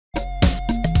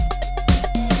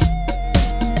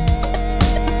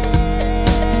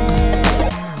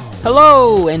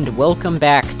Hello, and welcome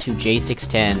back to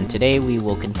J610. Today we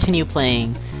will continue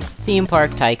playing Theme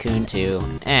Park Tycoon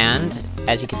 2, and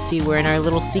as you can see, we're in our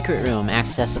little secret room,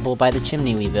 accessible by the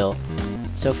chimney we built.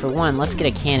 So for one, let's get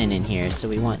a cannon in here. So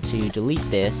we want to delete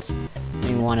this.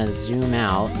 We want to zoom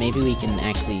out. Maybe we can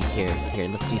actually, here,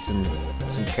 let's do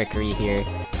some trickery here.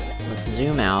 Let's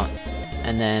zoom out,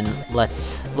 and then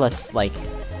let's like,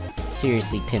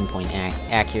 seriously pinpoint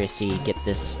accuracy, get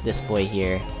this boy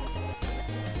here.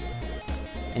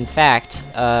 In fact,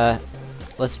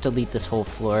 let's delete this whole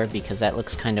floor, because that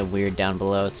looks kind of weird down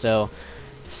below. So,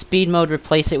 speed mode,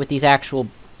 replace it with these actual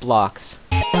blocks.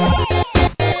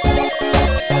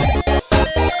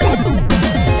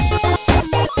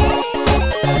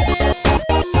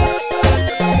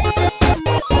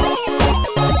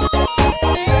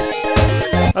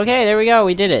 Okay, there we go,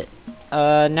 we did it.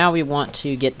 Now we want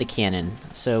to get the cannon.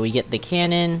 So we get the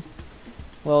cannon,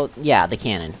 well, yeah, the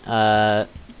cannon.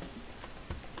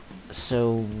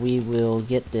 So we will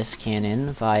get this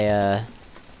cannon via...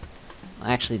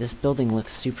 Actually, this building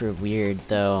looks super weird,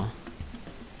 though.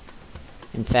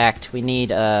 In fact, we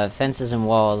need fences and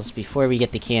walls before we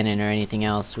get the cannon or anything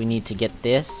else. We need to get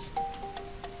this,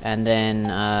 and then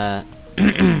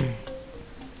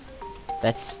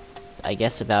that's, I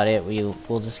guess, about it.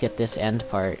 We'll just get this end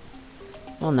part.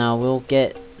 Well, no, we'll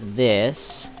get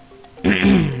this,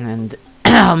 and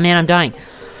oh man, I'm dying.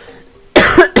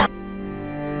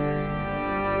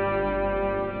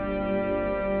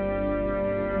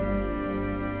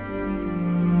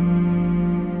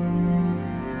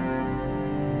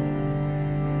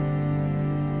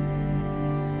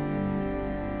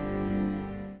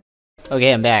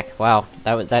 Okay, I'm back. Wow,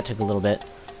 that took a little bit.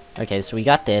 Okay, so we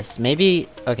got this. Maybe...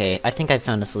 Okay, I think I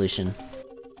found a solution.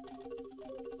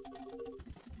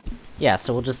 Yeah,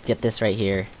 so we'll just get this right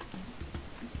here.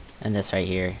 And this right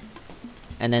here.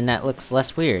 And then that looks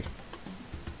less weird.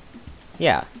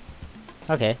 Yeah.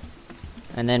 Okay.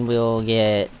 And then we'll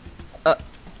get... Oh!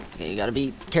 Okay, you gotta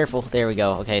be careful. There we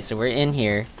go. Okay, so we're in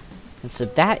here. And so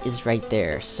that is right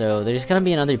there. So there's gonna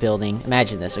be another building.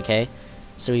 Imagine this, okay?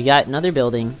 So we got another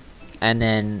building. And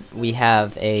then we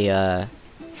have a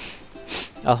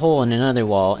hole in another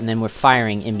wall, and then we're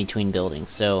firing in between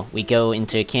buildings. So we go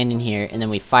into a canyon here, and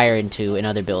then we fire into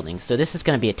another building. So this is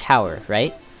going to be a tower,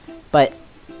 right? But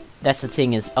that's the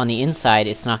thing, is on the inside,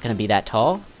 it's not going to be that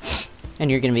tall.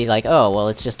 And you're going to be like, oh, well,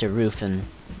 it's just a roof. And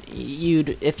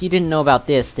if you didn't know about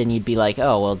this, then you'd be like,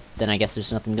 oh, well, then I guess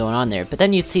there's nothing going on there. But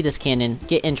then you'd see this cannon,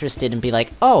 get interested, and be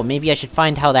like, oh, maybe I should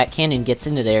find how that cannon gets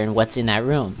into there and what's in that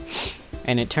room.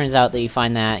 And it turns out that you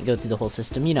find that, go through the whole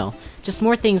system, you know. Just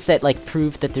more things that, like,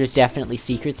 prove that there's definitely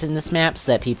secrets in this map,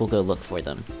 so that people go look for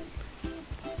them.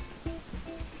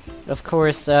 Of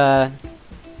course, oh,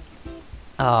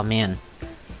 man.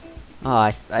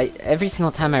 Oh, every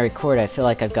single time I record, I feel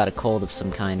like I've got a cold of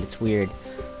some kind. It's weird.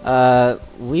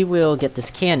 We will get this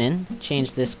cannon,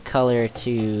 change this color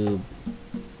to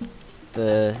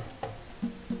the...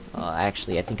 Well,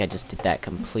 actually, I think I just did that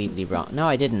completely wrong. No,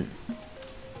 I didn't.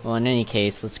 Well, in any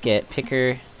case, let's get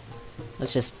picker.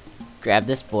 Let's just grab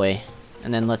this boy,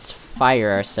 and then let's fire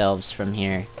ourselves from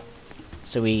here.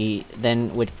 So we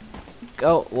then would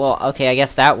go. Well, okay, I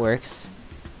guess that works.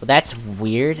 Well, that's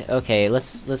weird. Okay,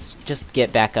 let's just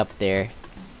get back up there.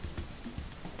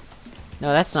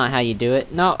 No, that's not how you do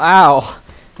it. No, ow!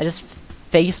 I just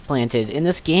face planted. In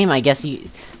this game, I guess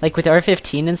you, like with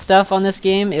R15 and stuff on this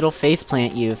game, it'll face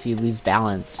plant you if you lose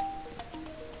balance.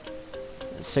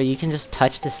 So you can just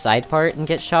touch this side part and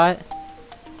get shot?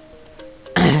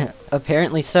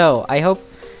 Apparently so.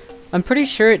 I'm pretty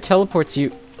sure it teleports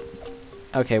you...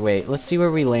 Okay, wait, let's see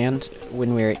where we land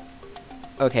when we're...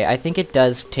 Okay, I think it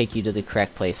does take you to the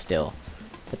correct place still.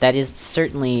 But that is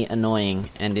certainly annoying,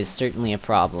 and is certainly a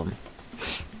problem.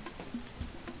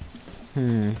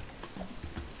 I'm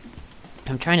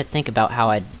trying to think about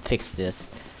how I'd fix this.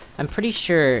 I'm pretty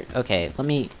sure... Okay, let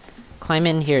me... climb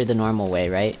in here the normal way,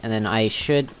 right? And then I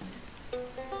should...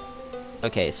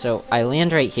 Okay, so I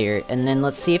land right here, and then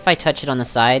let's see if I touch it on the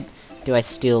side, do I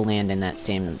still land in that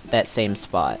same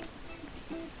spot?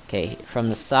 Okay, from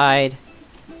the side...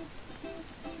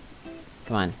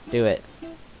 Come on, do it.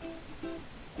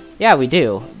 Yeah, we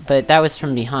do, but that was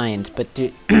from behind, but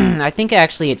I think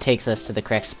actually it takes us to the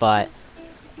correct spot.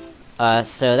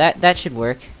 So that should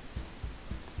work.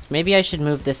 Maybe I should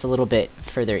move this a little bit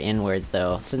further inward,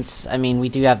 though, since, I mean, we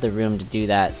do have the room to do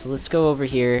that. So let's go over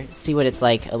here, see what it's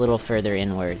like a little further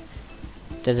inward.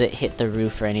 Does it hit the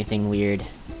roof or anything weird?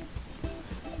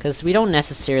 Because we don't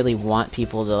necessarily want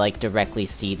people to, like, directly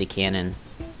see the cannon.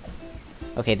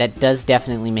 Okay, that does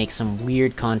definitely make some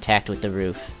weird contact with the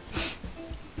roof.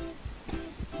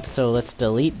 So let's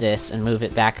delete this and move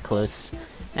it back close.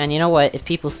 And you know what? If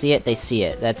people see it, they see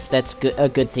it. That's a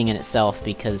good thing in itself,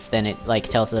 because then it like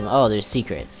tells them, oh, there's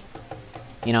secrets.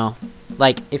 You know,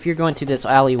 like if you're going through this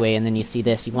alleyway and then you see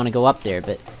this, you want to go up there,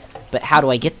 but how do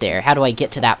I get there? How do I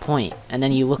get to that point? And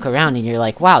then you look around and you're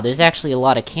like, wow, there's actually a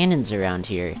lot of cannons around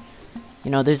here.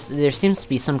 You know, there seems to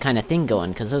be some kind of thing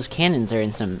going, because those cannons are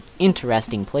in some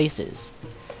interesting places.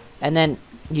 And then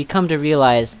you come to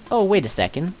realize, oh, wait a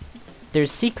second,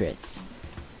 there's secrets.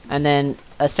 And then,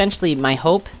 essentially, my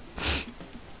hope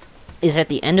is at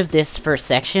the end of this first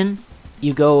section,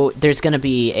 there's gonna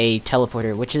be a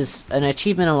teleporter, which is an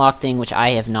achievement unlocked thing which I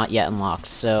have not yet unlocked,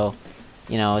 so,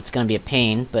 you know, it's gonna be a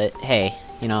pain, but hey,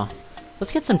 you know,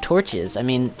 let's get some torches. I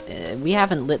mean, we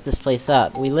haven't lit this place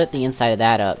up. We lit the inside of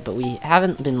that up, but we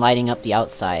haven't been lighting up the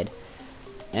outside.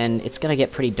 And it's gonna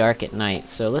get pretty dark at night,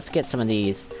 so let's get some of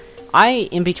these. I,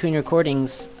 in between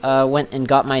recordings, went and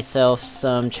got myself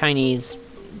some Chinese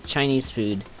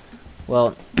food.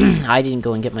 Well, I didn't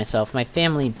go and get myself. My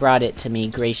family brought it to me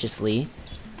graciously.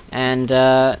 And,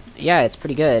 yeah, it's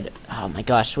pretty good. Oh my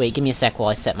gosh, wait, give me a sec while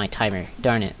I set my timer.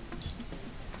 Darn it.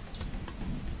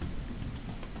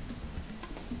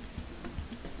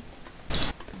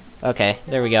 Okay,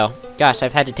 there we go. Gosh,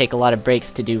 I've had to take a lot of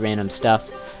breaks to do random stuff.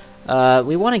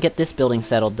 We want to get this building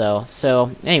settled, though.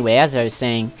 So, anyway, as I was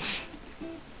saying,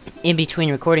 in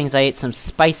between recordings, I ate some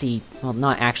spicy... Well,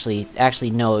 not actually... Actually,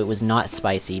 no, it was not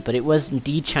spicy, but it was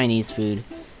indeed Chinese food.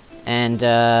 And,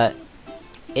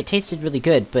 it tasted really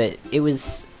good, but it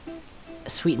was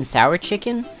sweet and sour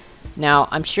chicken. Now,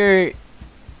 I'm sure...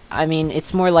 I mean,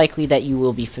 it's more likely that you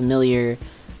will be familiar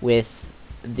with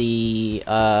the,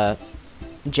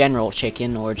 general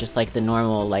chicken, or just like the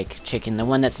normal like chicken, the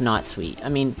one that's not sweet. I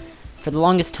mean, for the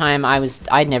longest time I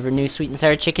never knew sweet and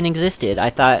sour chicken existed.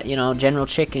 I thought, you know, general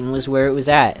chicken was where it was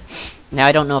at. Now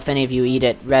I don't know if any of you eat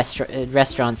at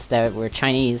restaurants that were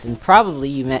Chinese, and probably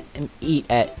you eat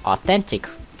at authentic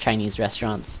Chinese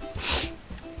restaurants.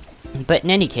 But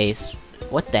in any case,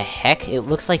 what the heck? It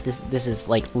looks like this is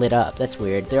like lit up. That's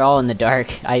weird. They're all in the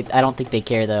dark. I don't think they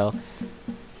care though.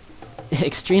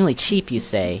 Extremely cheap, you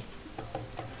say?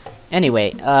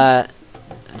 Anyway,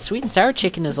 sweet and sour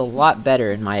chicken is a lot better,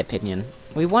 in my opinion.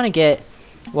 We want to get...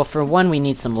 Well, for one, we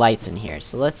need some lights in here.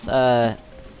 So let's,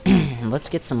 let's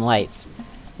get some lights.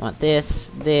 Want this,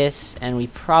 and we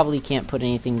probably can't put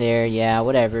anything there. Yeah,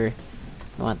 whatever.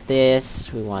 We want this,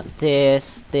 you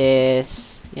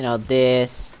know,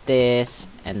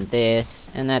 this,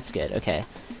 and that's good. Okay.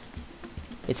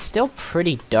 It's still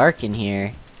pretty dark in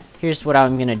here. Here's what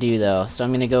I'm gonna do, though. So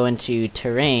I'm gonna go into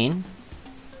terrain.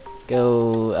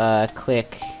 Go,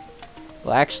 click...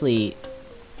 Well, actually...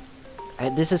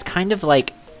 this is kind of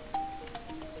like...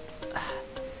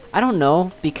 I don't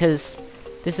know, because...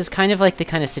 This is kind of like the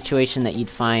kind of situation that you'd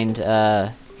find,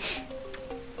 that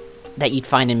you'd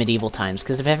find in medieval times.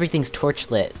 Because if everything's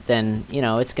torchlit, then, you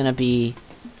know, it's gonna be...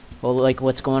 Well, like,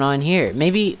 what's going on here?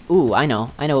 Maybe... Ooh, I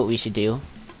know what we should do.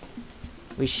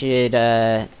 We should,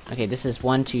 okay, this is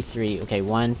 1, 2, 3. Okay,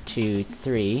 1, 2,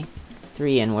 3...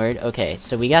 3 inward. Okay,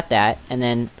 so we got that, and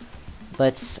then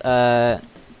let's go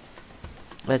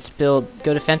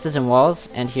to fences and walls,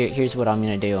 and here's what I'm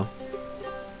gonna do.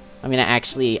 I'm gonna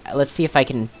actually, let's see if I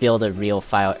can build a real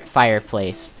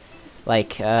fireplace.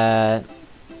 Like, let's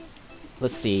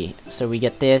see. So we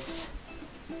get this.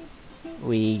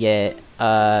 We get,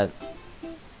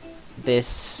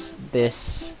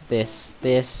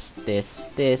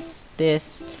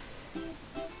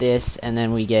 this, and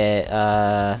then we get,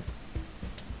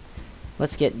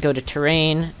 let's go to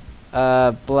terrain,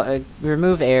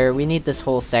 remove air. We need this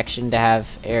whole section to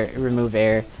have remove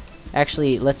air.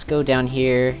 Actually, let's go down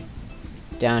here,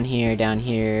 down here, down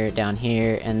here, down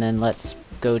here, and then let's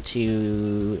go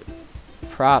to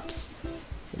props.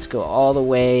 Let's go all the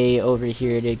way over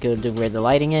here to go to where the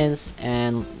lighting is,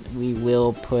 and we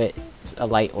will put a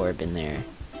light orb in there.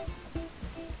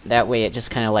 That way it just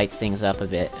kind of lights things up a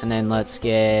bit. And then let's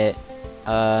get,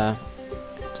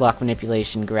 block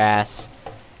manipulation, grass.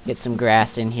 Get some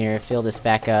grass in here, fill this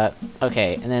back up.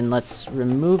 Okay, and then let's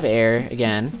remove air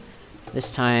again.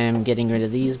 This time, getting rid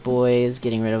of these boys,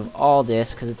 getting rid of all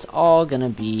this, because it's all gonna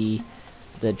be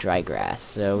the dry grass.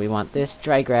 So we want this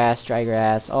dry grass,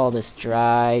 all this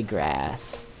dry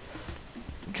grass.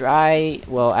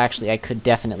 Well, actually, I could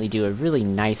definitely do a really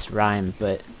nice rhyme,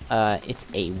 but it's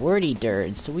a wordy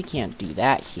dirge, so we can't do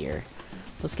that here.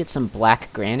 Let's get some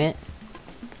black granite.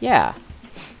 Yeah.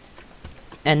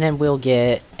 And then we'll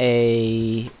get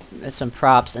some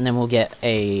props, and then we'll get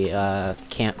a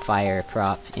campfire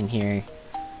prop in here.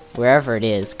 Wherever it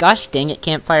is. Gosh dang it,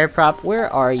 campfire prop, where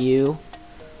are you?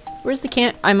 Where's the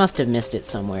can? I must have missed it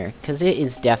somewhere, because it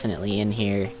is definitely in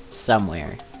here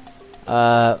somewhere.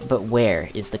 But where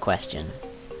is the question?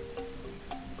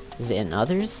 Is it in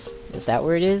others? Is that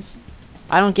where it is?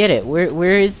 I don't get it.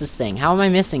 Where is this thing? How am I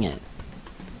missing it?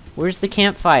 Where's the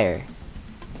campfire?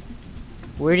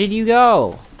 Where did you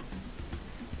go?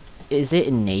 Is it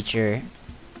in nature?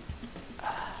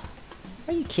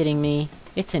 Are you kidding me?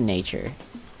 It's in nature.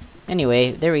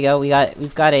 Anyway, there we go.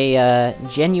 We've got a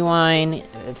genuine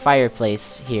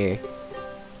fireplace here.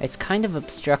 It's kind of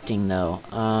obstructing though.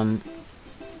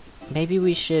 Maybe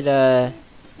we should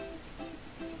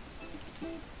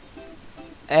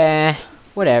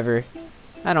whatever.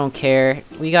 I don't care.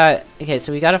 Okay,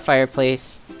 so we got a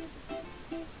fireplace.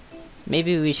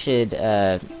 Maybe we should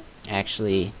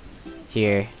actually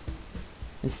here,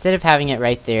 instead of having it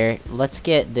right there, let's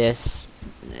get this.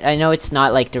 I know it's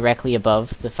not like directly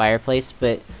above the fireplace,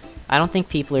 but I don't think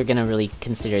people are gonna really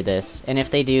consider this. And if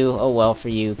they do, oh well for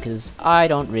you, because I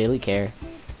don't really care.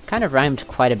 Kind of rhymed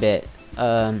quite a bit.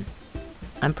 I'm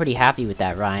pretty happy with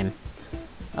that rhyme.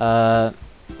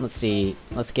 Let's see.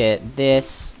 Let's get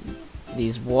these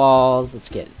walls. Let's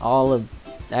get all of...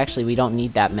 Actually, we don't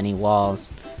need that many walls.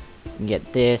 We can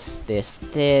get this,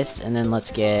 and then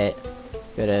let's go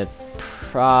to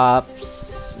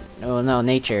props. Oh no,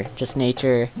 nature. Just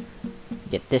nature.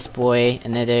 Get this boy,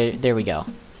 and then there we go.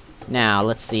 Now,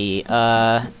 let's see.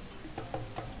 Oh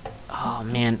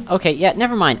man. Okay, yeah,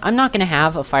 never mind. I'm not gonna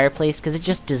have a fireplace because it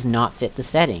just does not fit the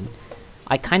setting.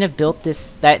 I kind of built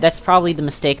this... That's probably the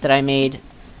mistake that I made,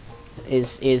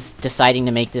 is deciding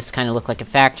to make this kind of look like a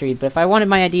factory. But if I wanted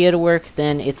my idea to work,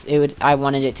 then I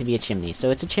wanted it to be a chimney.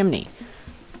 So it's a chimney.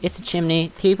 It's a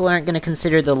chimney. People aren't going to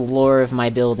consider the lore of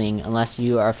my building unless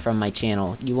you are from my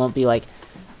channel. You won't be like,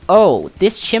 oh,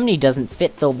 this chimney doesn't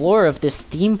fit the lore of this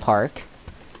theme park.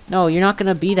 No, you're not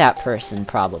going to be that person,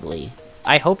 probably.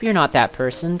 I hope you're not that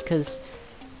person, because,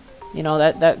 you know,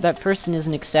 that person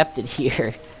isn't accepted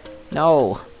here.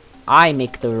 No, I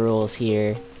make the rules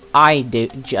here. I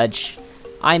judge.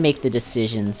 I make the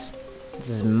decisions. This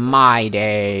is my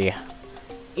day.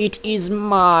 It is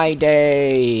my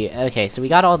day. Okay, so we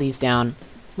got all these down.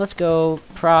 Let's go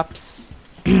props.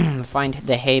 Find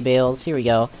the hay bales. Here we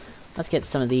go. Let's get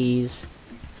some of these.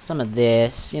 Some of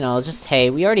this. You know, just hay.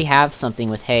 We already have something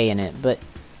with hay in it, but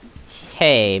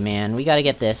hay, man. We gotta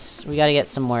get this. We gotta get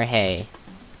some more hay.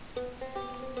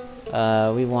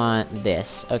 We want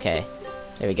this. Okay.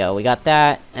 There we go. We got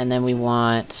that. And then we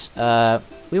want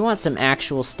some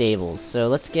actual stables. So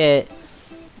let's get,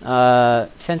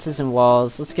 fences and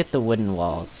walls. Let's get the wooden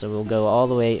walls. So we'll go all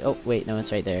the way... Oh, wait. No,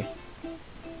 it's right there.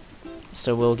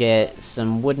 So we'll get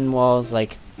some wooden walls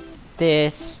like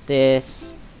this.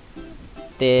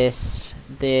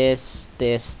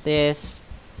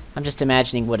 I'm just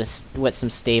imagining what some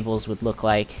stables would look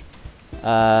like.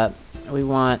 We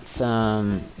want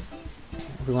to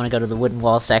go to the wooden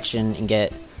wall section and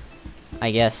get, I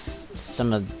guess,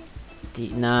 some of the...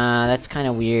 Nah, that's kind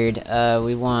of weird.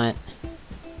 We want...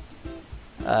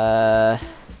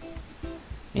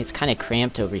 it's kind of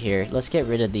cramped over here. Let's get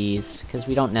rid of these, because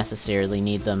we don't necessarily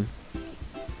need them.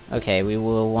 Okay, we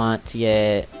will want to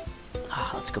get...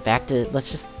 Oh, let's go back to...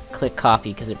 Let's just click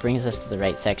copy, because it brings us to the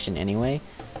right section anyway.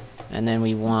 And then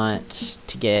we want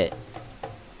to get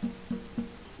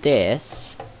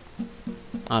this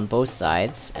on both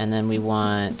sides, and then we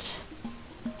want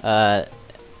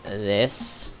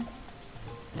this,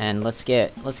 and let's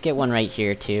get one right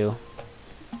here too.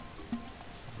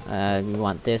 We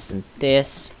want this and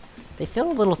this. They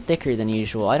feel a little thicker than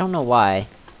usual. I don't know why.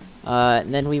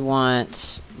 And then we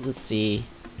want, let's see,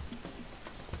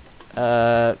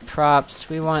 props.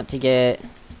 We want to get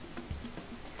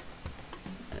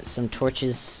some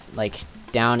torches like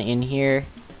down in here,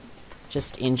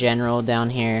 just in general down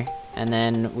here. And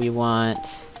then we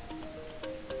want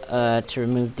to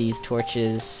remove these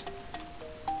torches.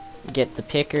 Get the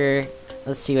picker.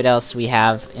 Let's see what else we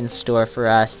have in store for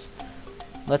us.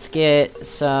 Let's get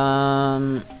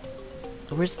some...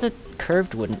 Where's the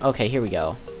curved wooden... Okay, here we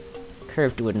go.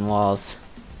 Curved wooden walls.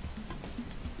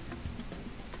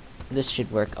 This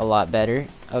should work a lot better.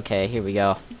 Okay, here we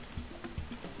go.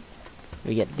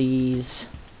 We get these...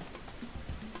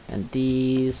 and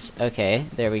these. Okay,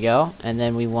 there we go. And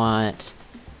then we want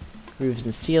roofs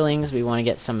and ceilings. We want to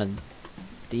get some of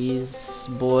these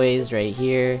boys right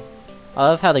here. I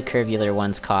love how the curvular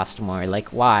ones cost more. Like,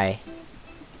 why?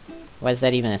 Why is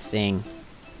that even a thing?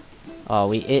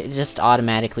 Oh, it just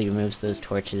automatically removes those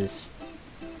torches.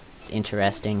 It's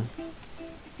interesting.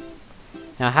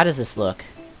 Now, how does this look?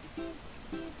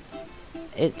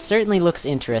 It certainly looks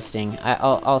interesting.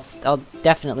 I'll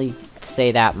definitely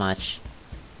say that much.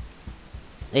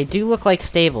 They do look like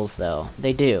stables, though.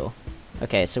 They do.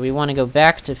 Okay, so we want to go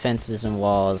back to fences and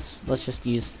walls. Let's just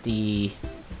use the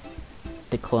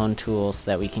clone tool so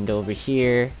that we can go over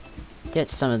here, get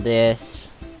some of this,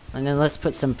 and then let's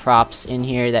put some props in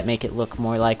here that make it look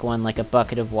more like one, like a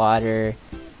bucket of water.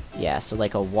 Yeah, so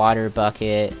like a water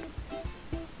bucket.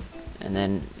 And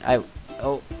then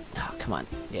oh, come on.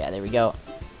 Yeah, there we go.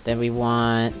 Then we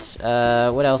want,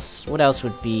 what else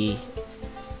would be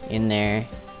in there?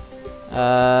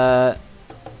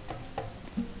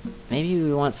 Maybe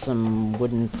we want some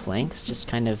wooden planks, just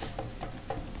kind of...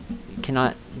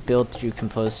 Cannot build through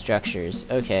composed structures.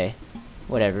 Okay,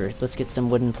 whatever. Let's get some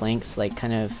wooden planks, like,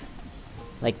 kind of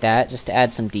like that, just to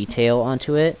add some detail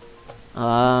onto it.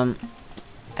 And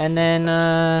then,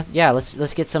 yeah,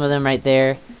 let's get some of them right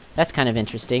there. That's kind of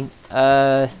interesting.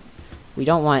 We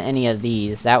don't want any of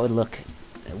these. That would look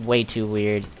way too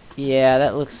weird. Yeah,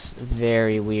 that looks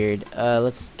very weird.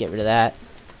 Let's get rid of that.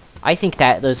 I think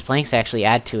that those planks actually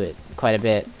add to it quite a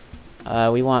bit.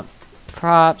 We want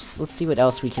props. Let's see what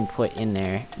else we can put in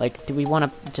there. Like, do we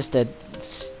want just a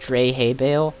stray hay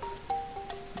bale?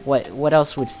 What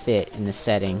else would fit in this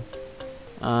setting?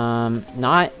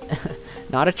 Not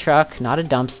not a truck, not a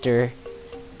dumpster.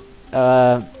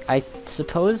 I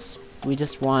suppose we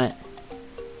just want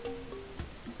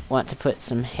to put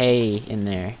some hay in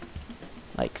there.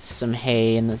 Like some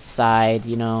hay in the side,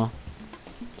 you know,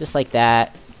 just like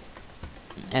that.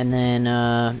 And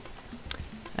then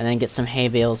get some hay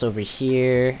bales over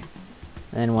here,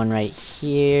 and then one right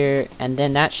here, and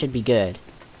then that should be good.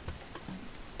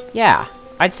 Yeah,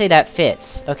 I'd say that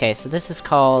fits. Okay, so this is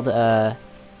called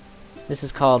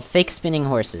fake spinning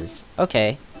horses.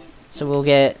 Okay, so we'll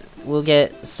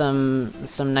get some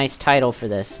nice title for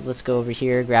this. Let's go over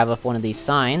here, grab up one of these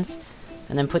signs,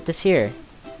 and then put this here.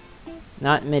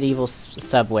 Not medieval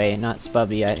subway, not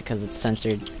Spubby, because it's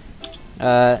censored.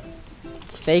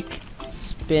 Fake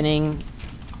spinning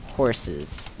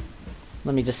horses.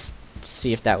 Let me just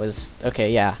see if that was...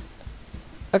 Okay, yeah.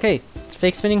 Okay, it's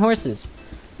fake spinning horses.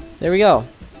 There we go.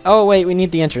 Oh, wait, we need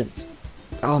the entrance.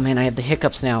 Oh, man, I have the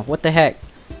hiccups now. What the heck?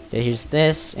 Okay, here's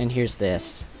this, and here's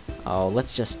this. Oh,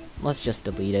 let's just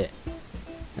delete it.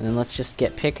 And then let's just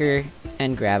get picker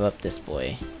and grab up this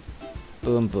boy.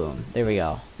 Boom, boom. There we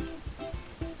go.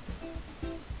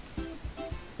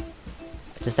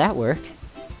 Does that work?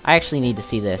 I actually need to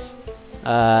see this.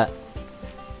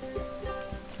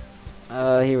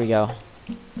 Here we go.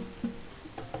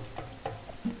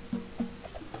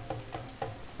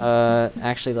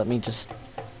 Actually, let me just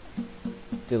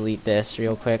delete this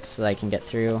real quick so that I can get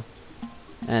through.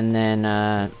 And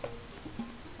then,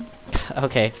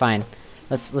 okay, fine.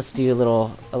 Let's do a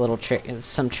little trick,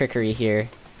 some trickery here.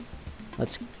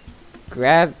 Let's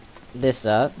grab this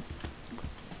up,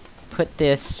 put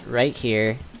this right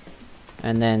here,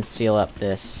 and then seal up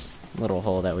this little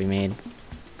hole that we made.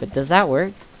 But does that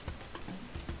work?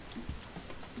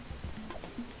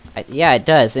 Yeah, it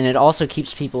does, and it also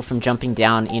keeps people from jumping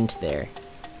down into there.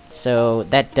 So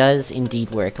that does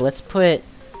indeed work. Let's put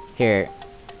here.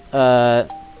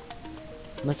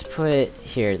 Let's put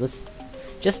here. Let's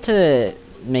just to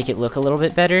make it look a little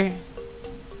bit better.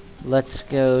 Let's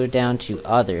go down to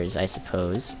others, I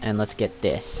suppose, and let's get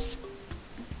this.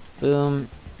 Boom.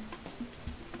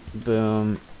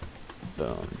 Boom.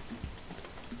 Boom.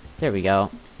 There we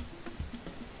go.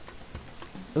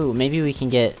 Ooh, maybe we can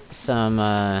get some,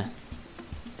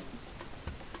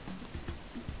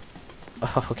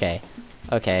 Oh, okay.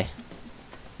 Okay.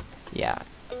 Yeah.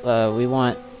 We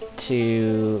want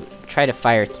to try to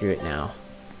fire through it now.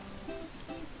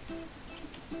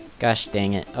 Gosh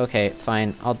dang it. Okay,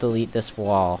 fine. I'll delete this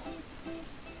wall.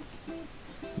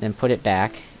 Then put it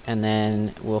back, and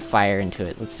then we'll fire into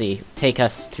it. Let's see. Take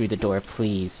us through the door,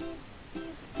 please.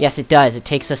 Yes, it does. It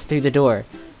takes us through the door.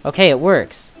 Okay, it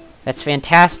works. That's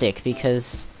fantastic,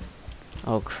 because...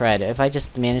 Oh, crud. If I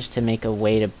just managed to make a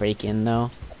way to break in,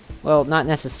 though... Well, not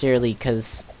necessarily,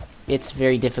 because it's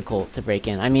very difficult to break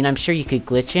in. I mean, I'm sure you could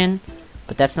glitch in,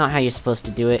 but that's not how you're supposed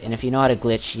to do it, and if you know how to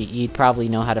glitch, you'd probably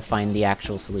know how to find the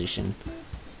actual solution.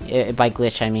 By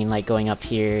glitch, I mean, like, going up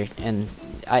here, and...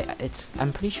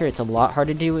 I'm pretty sure it's a lot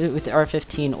harder to do with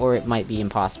R15, or it might be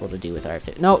impossible to do with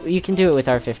R15. No, you can do it with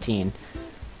R15.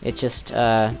 It just,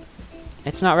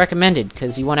 it's not recommended,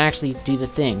 because you want to actually do the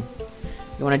thing.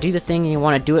 You want to do the thing, and you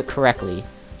want to do it correctly.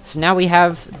 So now we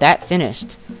have that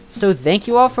finished. So thank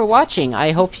you all for watching.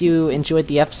 I hope you enjoyed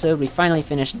the episode. We finally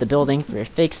finished the building for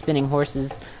fake spinning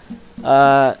horses.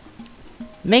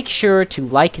 Make sure to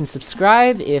like and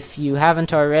subscribe if you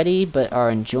haven't already, but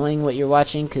are enjoying what you're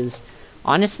watching, because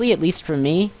honestly, at least for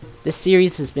me, this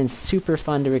series has been super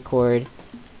fun to record.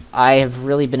 I have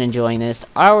really been enjoying this.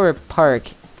 Our park,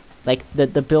 like,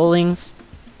 the buildings,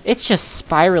 it's just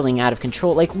spiraling out of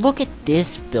control. Like, look at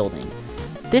this building.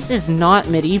 This is not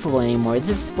medieval anymore.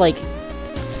 This is, like,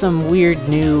 some weird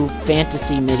new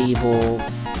fantasy medieval,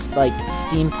 like,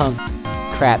 steampunk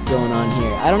crap going on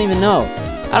here. I don't even know.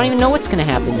 I don't even know what's gonna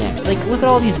happen next. Like, look at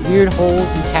all these weird holes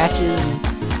and patches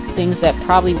and things that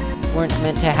probably weren't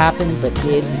meant to happen, but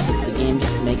did because the game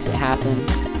just makes it happen.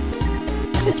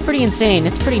 It's pretty insane.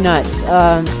 It's pretty nuts.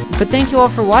 But thank you all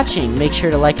for watching. Make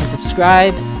sure to like and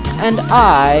subscribe, and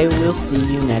I will see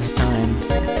you next time.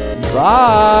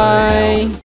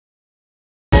 Bye!